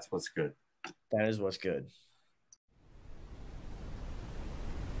 That's what's good. That is what's good.